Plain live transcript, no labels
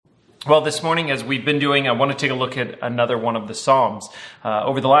Well, this morning, as we've been doing, I want to take a look at another one of the Psalms.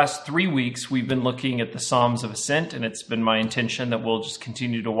 Over the last 3 weeks, we've been looking at the Psalms of Ascent, and it's been my intention that we'll just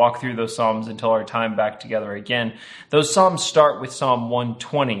continue to walk through those Psalms until our time back together again. Those Psalms start with Psalm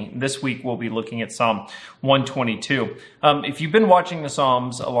 120. This week, we'll be looking at Psalm 122. If you've been watching the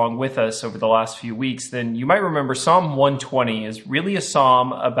Psalms along with us over the last few weeks, then you might remember Psalm 120 is really a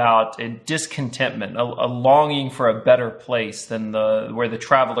psalm about a discontentment, a longing for a better place than where the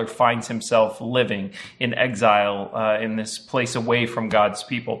traveler finds himself living in exile in this place away from God's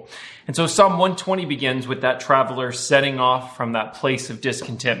people. And so Psalm 120 begins with that traveler setting off from that place of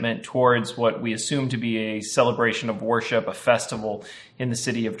discontentment towards what we assume to be a celebration of worship, a festival in the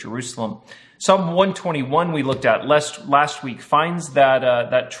city of Jerusalem. Psalm 121 we looked at last week finds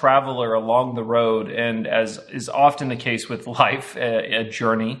that traveler along the road, and as is often the case with life, a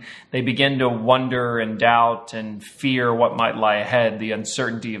journey, they begin to wonder and doubt and fear what might lie ahead, the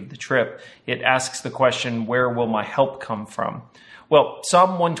uncertainty of the trip. It asks the question, where will my help come from? Well,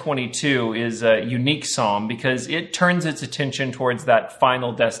 Psalm 122 is a unique psalm because it turns its attention towards that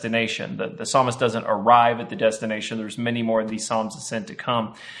final destination. The psalmist doesn't arrive at the destination. There's many more of these Psalms of Ascent to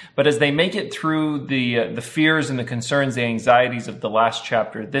come. But as they make it through the fears and the concerns, the anxieties of the last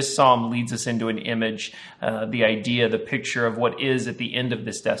chapter, this psalm leads us into an image, the idea, the picture of what is at the end of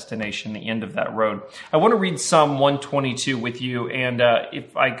this destination, the end of that road. I want to read Psalm 122 with you, and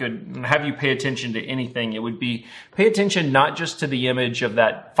if I could have you pay attention to anything, it would be pay attention not just to the image of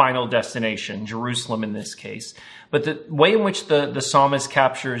that final destination, Jerusalem in this case, but the way in which the psalmist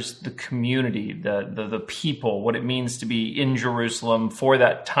captures the community, the people, what it means to be in Jerusalem for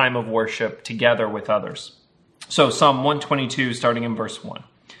that time of worship together with others. So Psalm 122, starting in verse 1.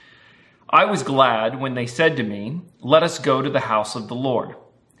 I was glad when they said to me, "Let us go to the house of the Lord.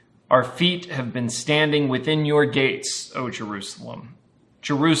 Our feet have been standing within your gates, O Jerusalem.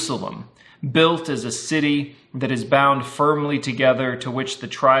 Jerusalem, built as a city that is bound firmly together, to which the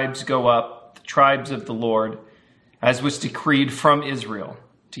tribes go up, the tribes of the Lord, as was decreed from Israel,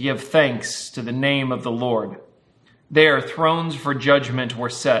 to give thanks to the name of the Lord. There thrones for judgment were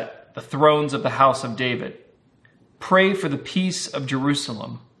set, the thrones of the house of David. Pray for the peace of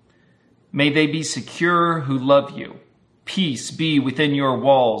Jerusalem. May they be secure who love you. Peace be within your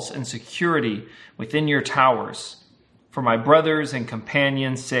walls and security within your towers. For my brothers and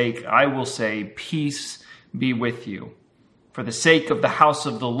companions' sake, I will say, peace be with you. For the sake of the house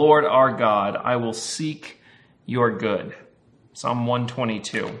of the Lord our God, I will seek your good." Psalm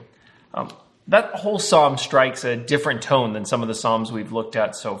 122. That whole psalm strikes a different tone than some of the psalms we've looked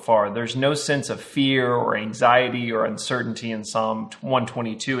at so far. There's no sense of fear or anxiety or uncertainty in Psalm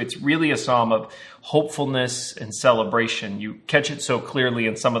 122. It's really a psalm of hopefulness and celebration. You catch it so clearly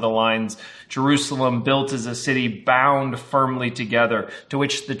in some of the lines. Jerusalem built as a city bound firmly together, to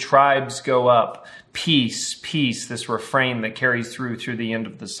which the tribes go up. Peace, peace, this refrain that carries through the end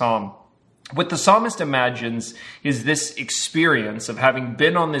of the psalm. What the psalmist imagines is this experience of having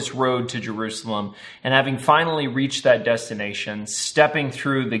been on this road to Jerusalem and having finally reached that destination, stepping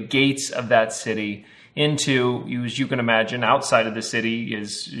through the gates of that city into, as you can imagine, outside of the city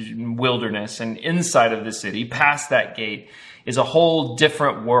is wilderness, and inside of the city, past that gate, is a whole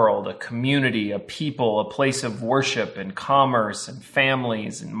different world, a community, a people, a place of worship and commerce and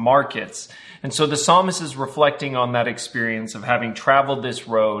families and markets. And so the psalmist is reflecting on that experience of having traveled this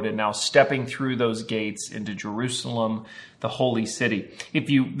road and now stepping through those gates into Jerusalem, the holy city. If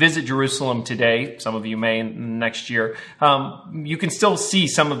you visit Jerusalem today, some of you may next year, you can still see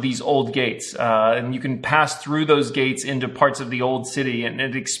some of these old gates, and you can pass through those gates into parts of the old city and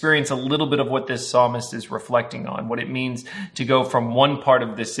experience a little bit of what this psalmist is reflecting on, what it means to go from one part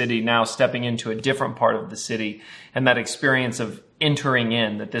of the city now stepping into a different part of the city, and that experience of entering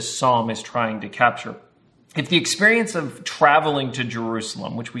in that this psalm is trying to capture. If the experience of traveling to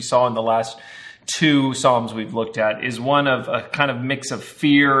Jerusalem, which we saw in the last 2 Psalms we've looked at, is one of a kind of mix of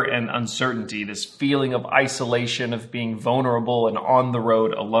fear and uncertainty, this feeling of isolation, of being vulnerable and on the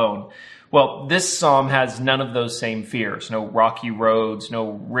road alone. Well, this psalm has none of those same fears. No rocky roads,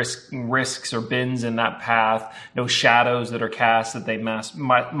 no risks or bends in that path, no shadows that are cast that they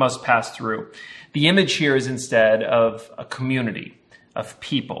must pass through. The image here is instead of a community of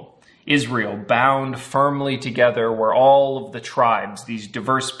people. Israel bound firmly together, where all of the tribes, these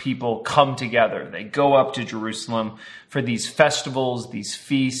diverse people, come together. They go up to Jerusalem for these festivals, these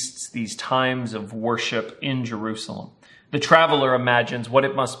feasts, these times of worship in Jerusalem. The traveler imagines what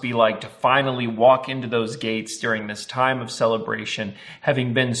it must be like to finally walk into those gates during this time of celebration,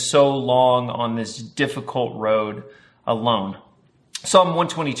 having been so long on this difficult road alone. Psalm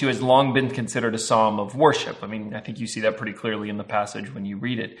 122 has long been considered a psalm of worship. I mean, I think you see that pretty clearly in the passage when you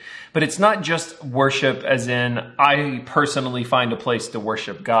read it. But it's not just worship as in, I personally find a place to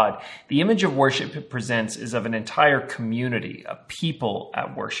worship God. The image of worship it presents is of an entire community, a people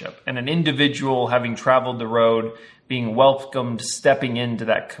at worship, and an individual having traveled the road, being welcomed, stepping into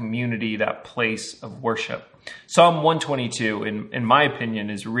that community, that place of worship. Psalm 122, in my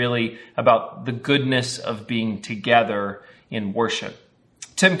opinion, is really about the goodness of being together in worship.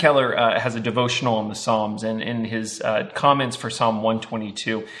 Tim Keller has a devotional on the Psalms, and in his comments for Psalm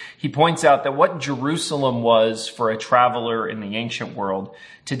 122, he points out that what Jerusalem was for a traveler in the ancient world,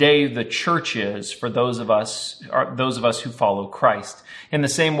 today the church is for those of us who follow Christ. In the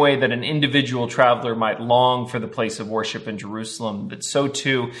same way that an individual traveler might long for the place of worship in Jerusalem, that so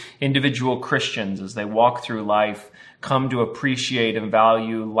too individual Christians, as they walk through life, come to appreciate and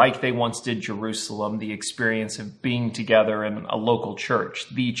value, like they once did Jerusalem, the experience of being together in a local church,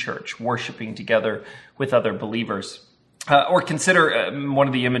 the church, worshiping together with other believers. Or consider one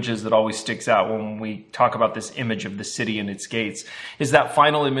of the images that always sticks out when we talk about this image of the city and its gates is that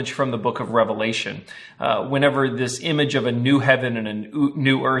final image from the book of Revelation. Whenever this image of a new heaven and a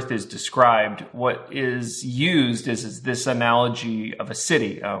new earth is described, what is used is this analogy of a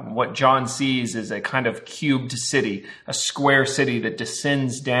city. What John sees is a kind of cubed city, a square city that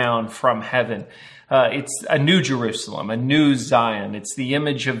descends down from heaven. It's a new Jerusalem, a new Zion. It's the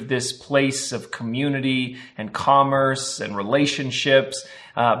image of this place of community and commerce and relationships,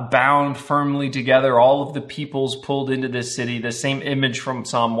 bound firmly together, all of the peoples pulled into this city. The same image from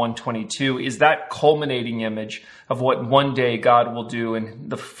Psalm 122 is that culminating image of what one day God will do in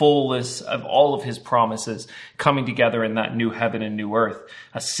the fullness of all of his promises coming together in that new heaven and new earth,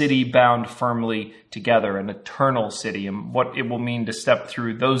 a city bound firmly together, an eternal city, and what it will mean to step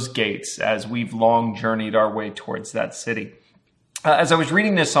through those gates as we've long journeyed our way towards that city. As I was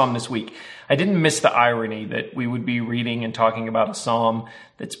reading this psalm this week, I didn't miss the irony that we would be reading and talking about a psalm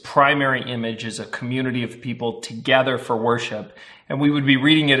that's primary image is a community of people together for worship. And we would be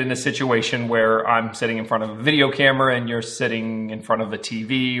reading it in a situation where I'm sitting in front of a video camera and you're sitting in front of a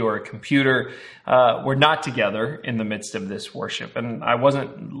TV or a computer. We're not together in the midst of this worship. And it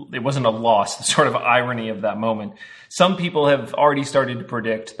wasn't a loss, the sort of irony of that moment. Some people have already started to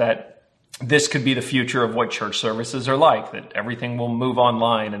predict that this could be the future of what church services are like, that everything will move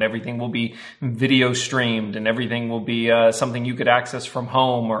online and everything will be video streamed and everything will be something you could access from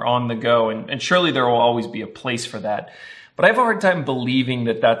home or on the go. And surely there will always be a place for that. But I have a hard time believing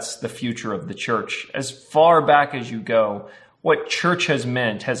that that's the future of the church. As far back as you go, what church has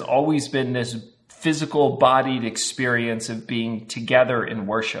meant has always been this physical bodied experience of being together in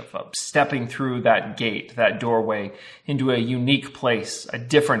worship, of stepping through that gate, that doorway into a unique place, a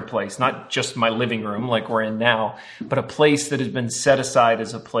different place, not just my living room like we're in now, but a place that has been set aside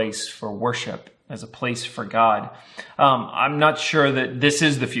as a place for worship, as a place for God. I'm not sure that this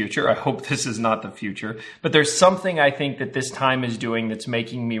is the future. I hope this is not the future. But there's something I think that this time is doing that's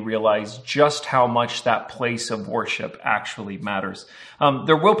making me realize just how much that place of worship actually matters.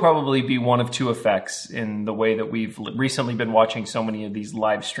 There will probably be one of two effects in the way that we've recently been watching so many of these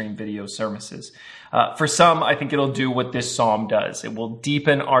live stream video services. For some, I think it'll do what this psalm does. It will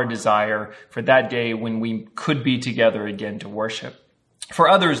deepen our desire for that day when we could be together again to worship. For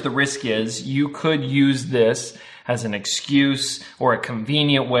others, the risk is you could use this as an excuse or a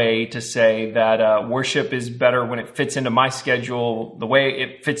convenient way to say that worship is better when it fits into my schedule, the way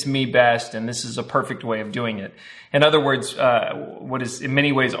it fits me best, and this is a perfect way of doing it. In other words, what is in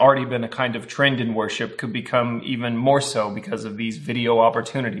many ways already been a kind of trend in worship could become even more so because of these video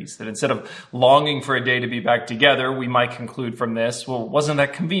opportunities, that instead of longing for a day to be back together, we might conclude from this, well, wasn't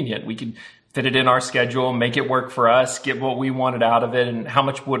that convenient? We could fit it in our schedule, make it work for us, get what we wanted out of it, and how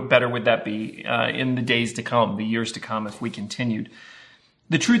much better would that be in the days to come, the years to come, if we continued?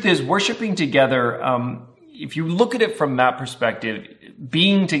 The truth is, worshiping together, if you look at it from that perspective,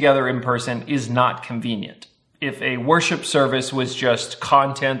 being together in person is not convenient. If a worship service was just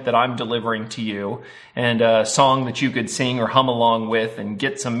content that I'm delivering to you and a song that you could sing or hum along with and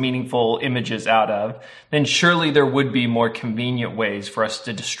get some meaningful images out of, then surely there would be more convenient ways for us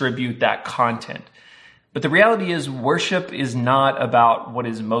to distribute that content. But the reality is worship is not about what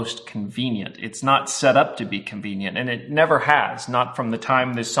is most convenient. It's not set up to be convenient, and it never has, not from the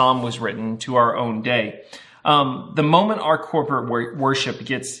time this psalm was written to our own day. The moment our corporate worship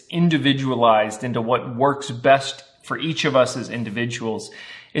gets individualized into what works best for each of us as individuals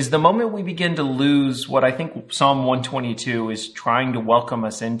is the moment we begin to lose what I think Psalm 122 is trying to welcome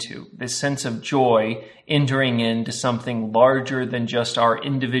us into, this sense of joy entering into something larger than just our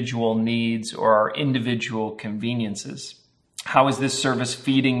individual needs or our individual conveniences. How is this service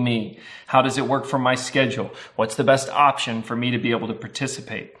feeding me? How does it work for my schedule? What's the best option for me to be able to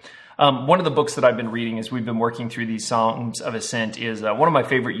participate? One of the books that I've been reading as we've been working through these Psalms of Ascent is one of my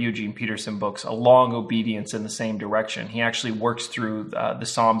favorite Eugene Peterson books, A Long Obedience in the Same Direction. He actually works through the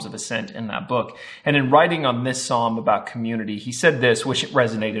Psalms of Ascent in that book. And in writing on this psalm about community, he said this, which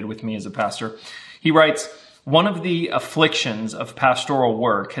resonated with me as a pastor. He writes, "One of the afflictions of pastoral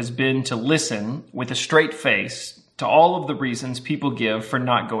work has been to listen with a straight face to all of the reasons people give for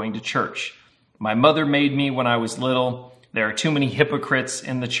not going to church. My mother made me when I was little. There are too many hypocrites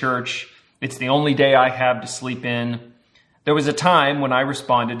in the church. It's the only day I have to sleep in." There was a time when I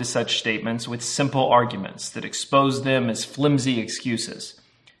responded to such statements with simple arguments that exposed them as flimsy excuses.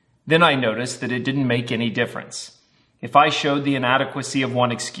 Then I noticed that it didn't make any difference. If I showed the inadequacy of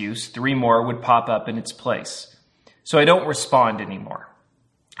one excuse, 3 more would pop up in its place. So I don't respond anymore.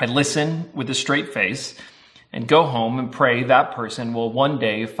 I listen with a straight face and go home and pray that person will one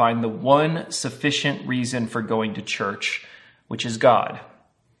day find the one sufficient reason for going to church, which is God.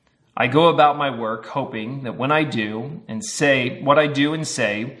 I go about my work hoping that when I do and say what I do and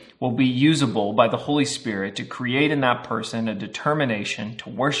say will be usable by the Holy Spirit to create in that person a determination to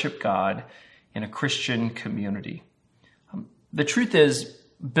worship God in a Christian community. The truth is,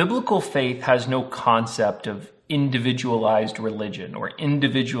 biblical faith has no concept of individualized religion or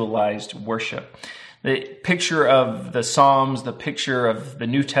individualized worship. The picture of the Psalms, the picture of the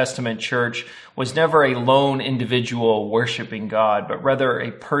New Testament church was never a lone individual worshiping God, but rather a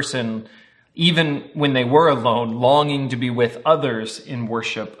person, even when they were alone, longing to be with others in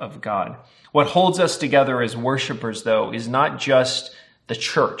worship of God. What holds us together as worshipers, though, is not just the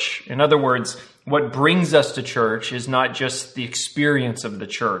church. In other words, what brings us to church is not just the experience of the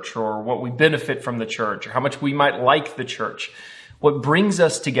church or what we benefit from the church or how much we might like the church. What brings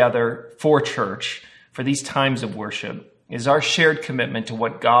us together for church, for these times of worship, is our shared commitment to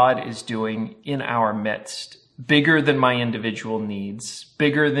what God is doing in our midst, bigger than my individual needs,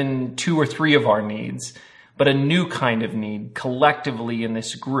 bigger than 2 or 3 of our needs, but a new kind of need collectively in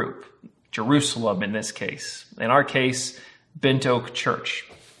this group, Jerusalem in this case. In our case, Bent Oak Church.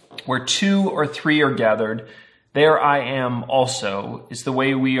 Where 2 or 3 are gathered, there I am also is the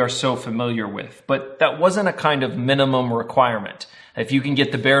way we are so familiar with. But that wasn't a kind of minimum requirement. If you can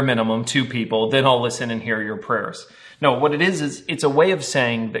get the bare minimum, 2 people, then I'll listen and hear your prayers. No, what it is it's a way of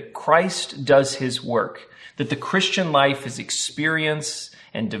saying that Christ does his work, that the Christian life is experienced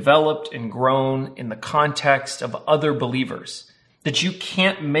and developed and grown in the context of other believers, that you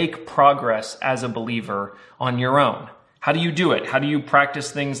can't make progress as a believer on your own. How do you do it? How do you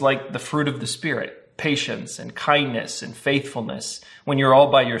practice things like the fruit of the Spirit, patience and kindness and faithfulness when you're all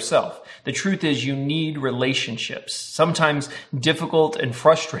by yourself? The truth is you need relationships, sometimes difficult and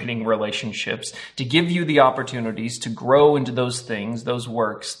frustrating relationships, to give you the opportunities to grow into those things, those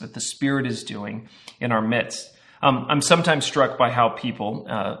works that the Spirit is doing in our midst. I'm sometimes struck by how people,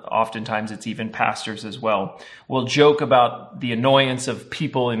 oftentimes it's even pastors as well, will joke about the annoyance of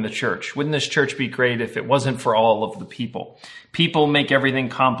people in the church. Wouldn't this church be great if it wasn't for all of the people? People make everything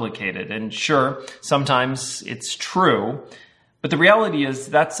complicated. And sure, sometimes it's true, but the reality is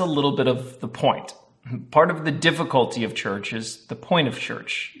that's a little bit of the point. Part of the difficulty of church is the point of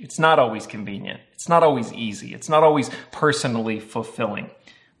church. It's not always convenient. It's not always easy. It's not always personally fulfilling.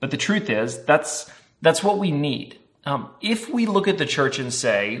 But the truth is, that's what we need. If we look at the church and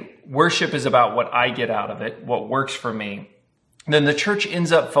say, worship is about what I get out of it, what works for me, then the church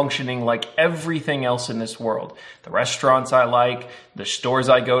ends up functioning like everything else in this world. The restaurants I like, the stores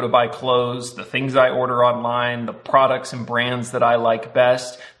I go to buy clothes, the things I order online, the products and brands that I like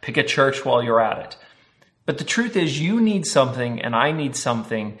best. Pick a church while you're at it. But the truth is you need something and I need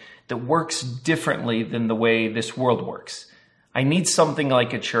something that works differently than the way this world works. I need something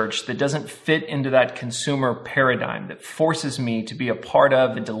like a church that doesn't fit into that consumer paradigm, that forces me to be a part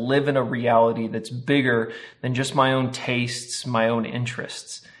of and to live in a reality that's bigger than just my own tastes, my own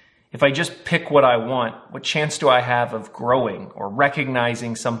interests. If I just pick what I want, what chance do I have of growing or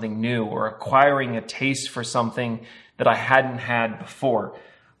recognizing something new or acquiring a taste for something that I hadn't had before?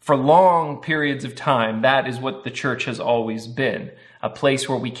 For long periods of time, that is what the church has always been, a place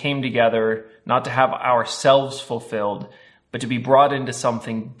where we came together not to have ourselves fulfilled, but to be brought into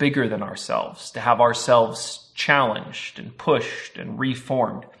something bigger than ourselves, to have ourselves challenged and pushed and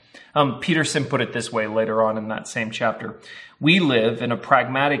reformed. Peterson put it this way later on in that same chapter. We live in a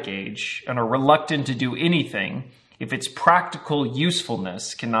pragmatic age and are reluctant to do anything if its practical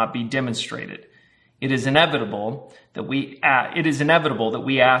usefulness cannot be demonstrated. It is inevitable that we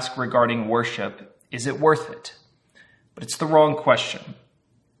ask regarding worship, is it worth it? But it's the wrong question.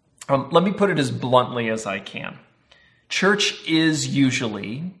 Let me put it as bluntly as I can. Church is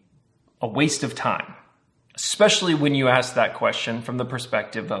usually a waste of time, especially when you ask that question from the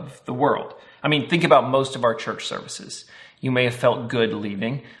perspective of the world. I mean, think about most of our church services. You may have felt good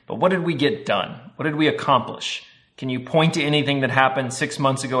leaving, but what did we get done? What did we accomplish? Can you point to anything that happened 6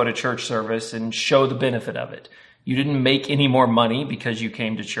 months ago at a church service and show the benefit of it? You didn't make any more money because you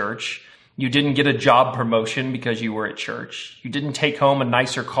came to church. You didn't get a job promotion because you were at church. You didn't take home a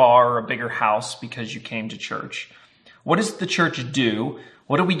nicer car or a bigger house because you came to church. What does the church do?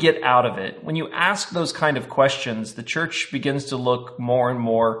 What do we get out of it? When you ask those kind of questions, the church begins to look more and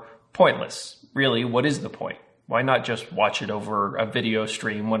more pointless. Really, what is the point? Why not just watch it over a video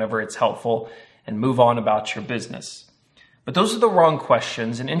stream whenever it's helpful and move on about your business? But those are the wrong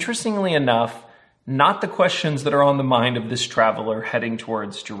questions, and interestingly enough, not the questions that are on the mind of this traveler heading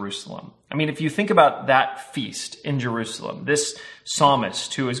towards Jerusalem. I mean, if you think about that feast in Jerusalem, this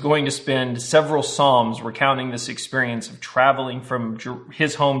psalmist who is going to spend several psalms recounting this experience of traveling from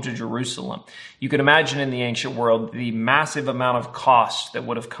his home to Jerusalem, you can imagine in the ancient world the massive amount of cost that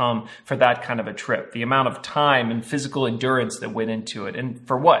would have come for that kind of a trip, the amount of time and physical endurance that went into it. And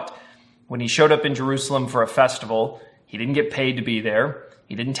for what? When he showed up in Jerusalem for a festival, he didn't get paid to be there.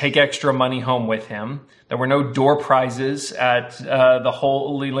 He didn't take extra money home with him. There were no door prizes at the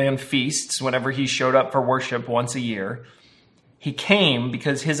Holy Land feasts whenever he showed up for worship once a year. He came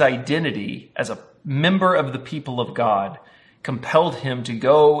because his identity as a member of the people of God compelled him to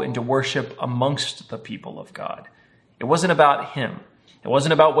go and to worship amongst the people of God. It wasn't about him. It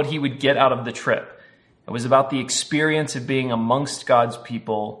wasn't about what he would get out of the trip. It was about the experience of being amongst God's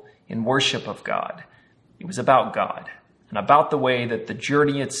people in worship of God. It was about God. And about the way that the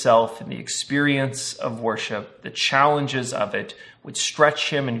journey itself and the experience of worship, the challenges of it, would stretch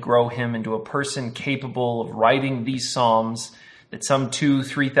him and grow him into a person capable of writing these Psalms that some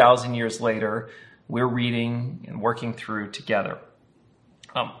 2,000-3,000 years later, we're reading and working through together.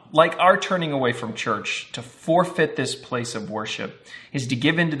 Like our turning away from church to forfeit this place of worship is to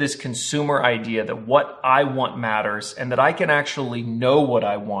give into this consumer idea that what I want matters and that I can actually know what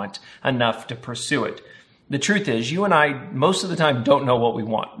I want enough to pursue it. The truth is, you and I, most of the time, don't know what we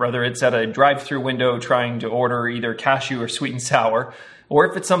want, whether it's at a drive-through window trying to order either cashew or sweet and sour, or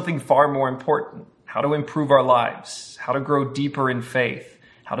if it's something far more important, how to improve our lives, how to grow deeper in faith,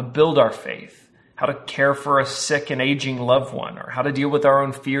 how to build our faith, how to care for a sick and aging loved one, or how to deal with our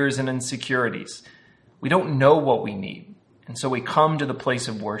own fears and insecurities. We don't know what we need, and so we come to the place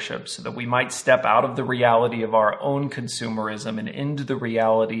of worship so that we might step out of the reality of our own consumerism and into the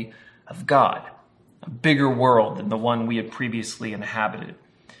reality of God. A bigger world than the one we had previously inhabited.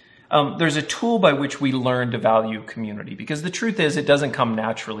 There's a tool by which we learn to value community, because the truth is it doesn't come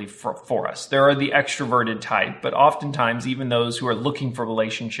naturally for us. There are the extroverted type, but oftentimes even those who are looking for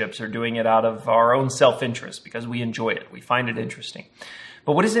relationships are doing it out of our own self-interest because we enjoy it. We find it interesting.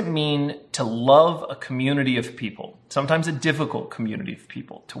 But what does it mean to love a community of people, sometimes a difficult community of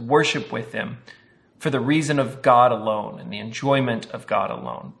people, to worship with them for the reason of God alone and the enjoyment of God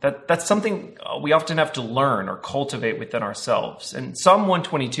alone? That's something we often have to learn or cultivate within ourselves. And Psalm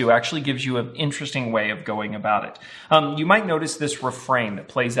 122 actually gives you an interesting way of going about it. You might notice this refrain that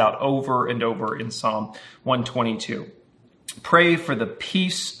plays out over and over in Psalm 122. Pray for the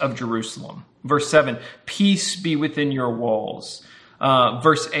peace of Jerusalem. Verse 7, peace be within your walls.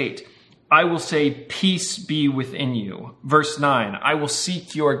 Verse 8, I will say, peace be within you. Verse 9, I will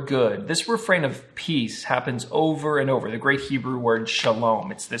seek your good. This refrain of peace happens over and over. The great Hebrew word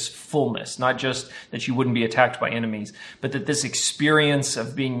shalom. It's this fullness, not just that you wouldn't be attacked by enemies, but that this experience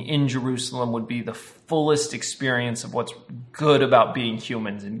of being in Jerusalem would be the fullest experience of what's good about being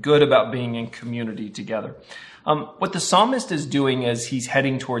humans and good about being in community together. What the psalmist is doing as he's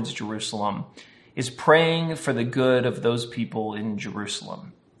heading towards Jerusalem is praying for the good of those people in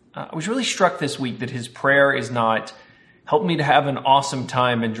Jerusalem. I was really struck this week that his prayer is not, help me to have an awesome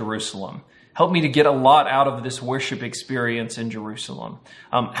time in Jerusalem. Help me to get a lot out of this worship experience in Jerusalem.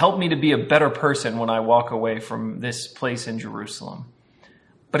 Help me to be a better person when I walk away from this place in Jerusalem.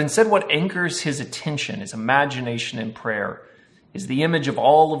 But instead, what anchors his attention, his imagination in prayer, is the image of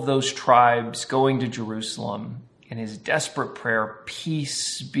all of those tribes going to Jerusalem in his desperate prayer,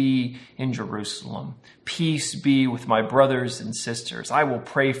 peace be in Jerusalem. Peace be with my brothers and sisters. I will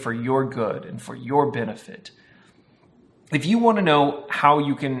pray for your good and for your benefit. If you want to know how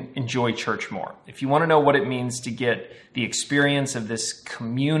you can enjoy church more, if you want to know what it means to get the experience of this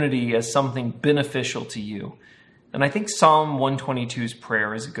community as something beneficial to you, then I think Psalm 122's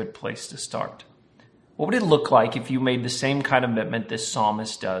prayer is a good place to start. What would it look like if you made the same kind of commitment this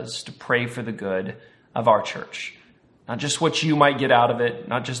psalmist does to pray for the good of our church? Not just what you might get out of it,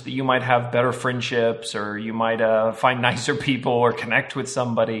 not just that you might have better friendships or you might find nicer people or connect with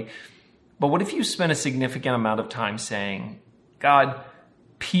somebody, but what if you spent a significant amount of time saying, God,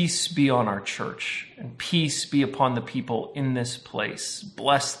 peace be on our church and peace be upon the people in this place.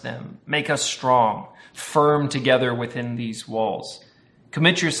 Bless them, make us strong, firm together within these walls.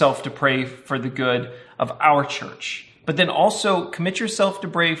 Commit yourself to pray for the good of our church, but then also commit yourself to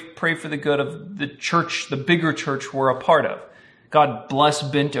pray for the good of the church, the bigger church we're a part of. God, bless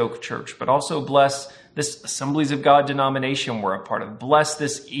Bent Oak Church, but also bless this Assemblies of God denomination we're a part of. Bless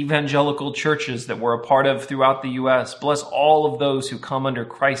this evangelical churches that we're a part of throughout the U.S. Bless all of those who come under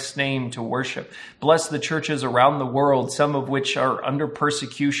Christ's name to worship. Bless the churches around the world, some of which are under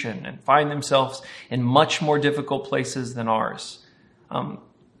persecution and find themselves in much more difficult places than ours.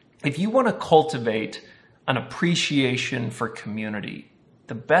 If you want to cultivate an appreciation for community,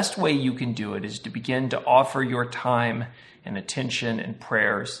 the best way you can do it is to begin to offer your time and attention and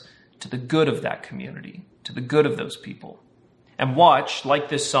prayers to the good of that community, to the good of those people. And watch, like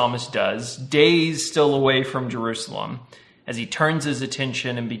this psalmist does, days still away from Jerusalem, as he turns his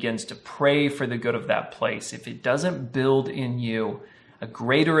attention and begins to pray for the good of that place, if it doesn't build in you a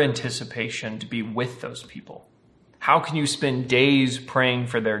greater anticipation to be with those people. How can you spend days praying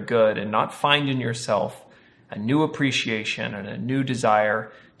for their good and not find in yourself a new appreciation and a new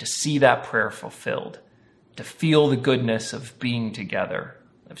desire to see that prayer fulfilled, to feel the goodness of being together,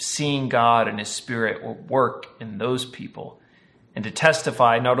 of seeing God and His Spirit work in those people, and to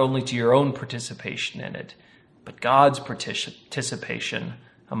testify not only to your own participation in it, but God's participation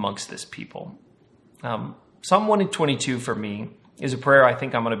amongst this people. Psalm 122 for me is a prayer I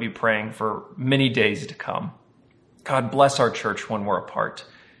think I'm going to be praying for many days to come. God, bless our church when we're apart.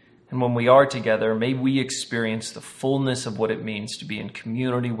 And when we are together, may we experience the fullness of what it means to be in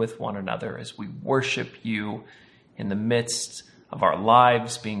community with one another as we worship you in the midst of our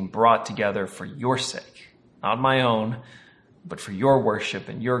lives being brought together for your sake, not my own, but for your worship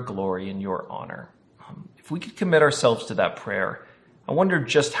and your glory and your honor. If we could commit ourselves to that prayer, I wonder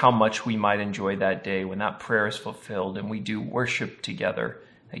just how much we might enjoy that day when that prayer is fulfilled and we do worship together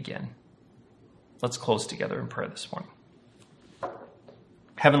again. Let's close together in prayer this morning.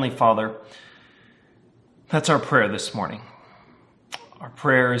 Heavenly Father, that's our prayer this morning. Our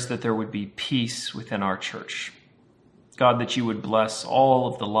prayer is that there would be peace within our church. God, that you would bless all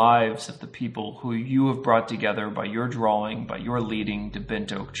of the lives of the people who you have brought together by your drawing, by your leading to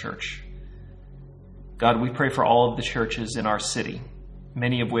Bent Oak Church. God, we pray for all of the churches in our city,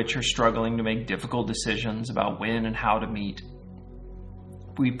 many of which are struggling to make difficult decisions about when and how to meet.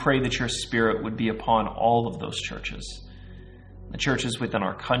 We pray that your Spirit would be upon all of those churches, the churches within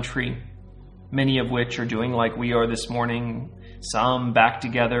our country, many of which are doing like we are this morning, some back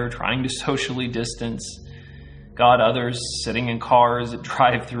together, trying to socially distance. God, others sitting in cars at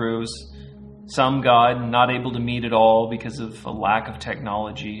drive-thrus. Some, God, not able to meet at all because of a lack of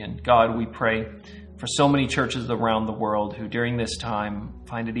technology. And God, we pray for so many churches around the world who during this time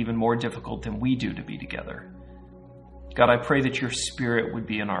find it even more difficult than we do to be together. God, I pray that your Spirit would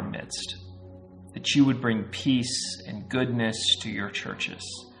be in our midst, that you would bring peace and goodness to your churches,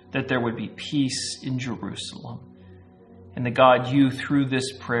 that there would be peace in Jerusalem, and that God, you through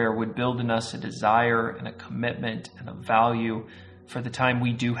this prayer would build in us a desire and a commitment and a value for the time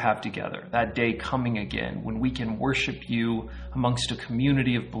we do have together, that day coming again when we can worship you amongst a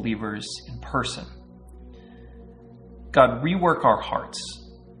community of believers in person. God, rework our hearts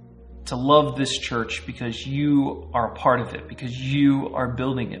to love this church because you are a part of it, because you are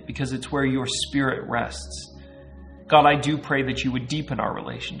building it, because it's where your Spirit rests. God, I do pray that you would deepen our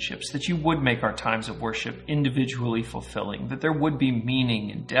relationships, that you would make our times of worship individually fulfilling, that there would be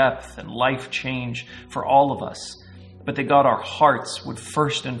meaning and depth and life change for all of us, but that God, our hearts would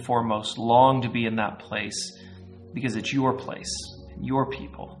first and foremost long to be in that place because it's your place, and your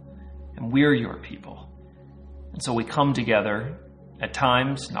people, and we're your people. And so we come together, at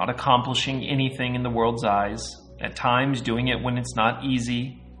times not accomplishing anything in the world's eyes, at times doing it when it's not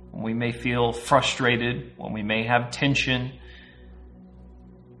easy, when we may feel frustrated, when we may have tension.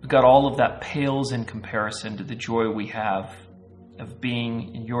 But God, all of that pales in comparison to the joy we have of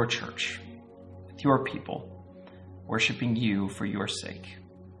being in your church, with your people, worshiping you for your sake.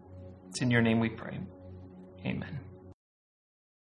 It's in your name we pray. Amen.